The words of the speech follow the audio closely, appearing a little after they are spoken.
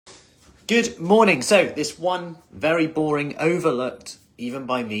Good morning. So this one very boring, overlooked, even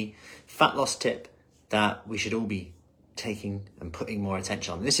by me, fat loss tip that we should all be taking and putting more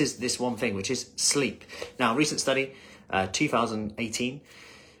attention on. This is this one thing, which is sleep. Now, a recent study, 2018,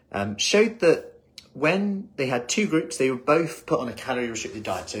 showed that when they had two groups, they were both put on a calorie restricted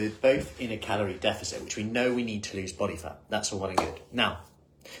diet. So they're both in a calorie deficit, which we know we need to lose body fat. That's all well and good. Now,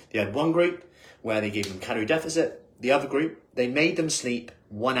 they had one group where they gave them calorie deficit. The other group, they made them sleep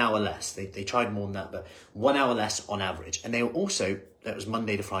 1 hour less. They tried more than that, but 1 hour less on average. And they were also, that was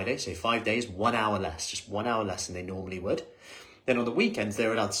Monday to Friday, so 5 days, 1 hour less, just 1 hour less than they normally would. Then on the weekends, they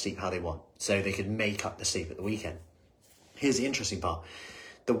were allowed to sleep how they want. So they could make up the sleep at the weekend. Here's the interesting part.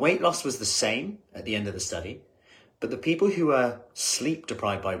 The weight loss was the same at the end of the study, but the people who were sleep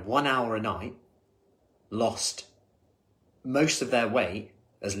deprived by 1 hour a night lost most of their weight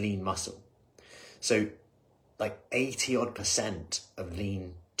as lean muscle. So like 80% of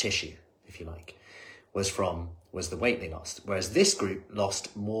lean tissue, if you like, was the weight they lost. Whereas this group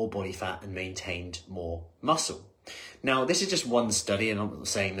lost more body fat and maintained more muscle. Now, this is just one study, and I'm not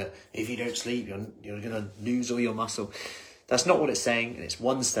saying that if you don't sleep, you're going to lose all your muscle. That's not what it's saying, and it's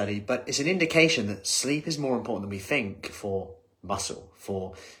one study, but it's an indication that sleep is more important than we think for muscle,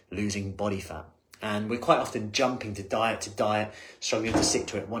 for losing body fat. And we're quite often jumping to diet, struggling to stick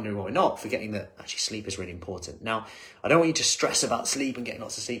to it, wondering why we're not, forgetting that actually sleep is really important. Now, I don't want you to stress about sleep and getting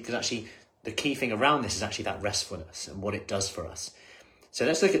lots of sleep, because actually the key thing around this is actually that restfulness and what it does for us. So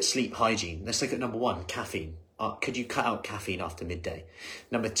let's look at sleep hygiene. Let's look at number one, caffeine. Could you cut out caffeine after midday?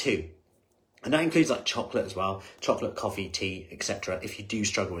 Number two, and that includes like chocolate as well, chocolate, coffee, tea, etc. If you do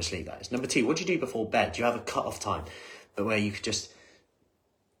struggle with sleep, that is. Number two, what do you do before bed? Do you have a cut-off time, but where you could just,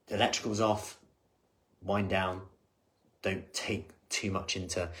 the electricals off, wind down, don't take too much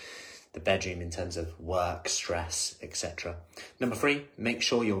into the bedroom in terms of work, stress, etc. Number three, make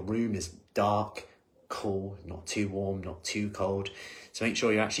sure your room is dark, cool, not too warm, not too cold. So make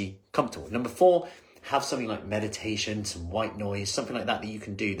sure you're actually comfortable. Number four, have something like meditation, some white noise, something like that you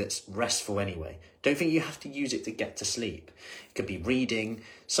can do that's restful anyway. Don't think you have to use it to get to sleep. It could be reading,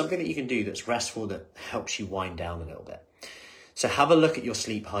 something that you can do that's restful, that helps you wind down a little bit. So have a look at your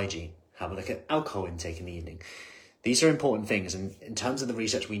sleep hygiene. Have a look at alcohol intake in the evening. These are important things, and in terms of the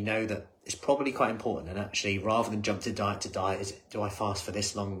research, we know that it's probably quite important. And actually, rather than jump to diet, do I fast for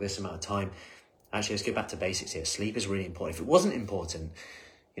this long, this amount of time? Actually, let's go back to basics here. Sleep is really important. If it wasn't important,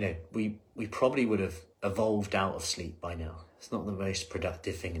 we probably would have evolved out of sleep by now. It's not the most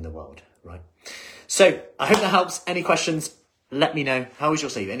productive thing in the world, right? So I hope that helps. Any questions, let me know. How was your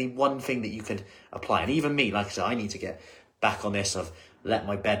sleep? Any one thing that you could apply? And even me, like I said, I need to get back on this. I've let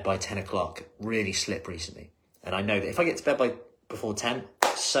my bed by 10 o'clock really slip recently. And I know that if I get to bed before 10,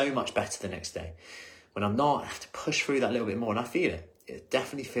 so much better the next day. When I'm not, I have to push through that little bit more, and I feel it. It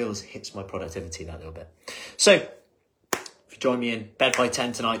definitely hits my productivity that little bit. So if you join me in bed by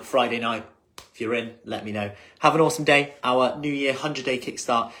 10 tonight, Friday night, if you're in, let me know. Have an awesome day. Our New Year 100-day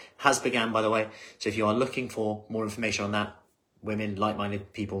kickstart has begun, by the way. So if you are looking for more information on that, women,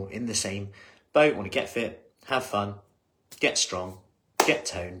 like-minded people in the same boat, want to get fit, have fun, get strong, get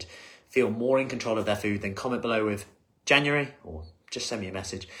toned, feel more in control of their food, then comment below with January, or just send me a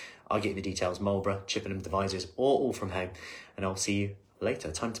message. I'll get you the details, Marlborough, Chippenham Devices, or all from home, and I'll see you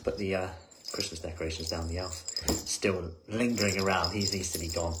later. Time to put the Christmas decorations down. The elf still lingering around. He needs to be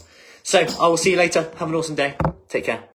gone. So I will see you later. Have an awesome day. Take care.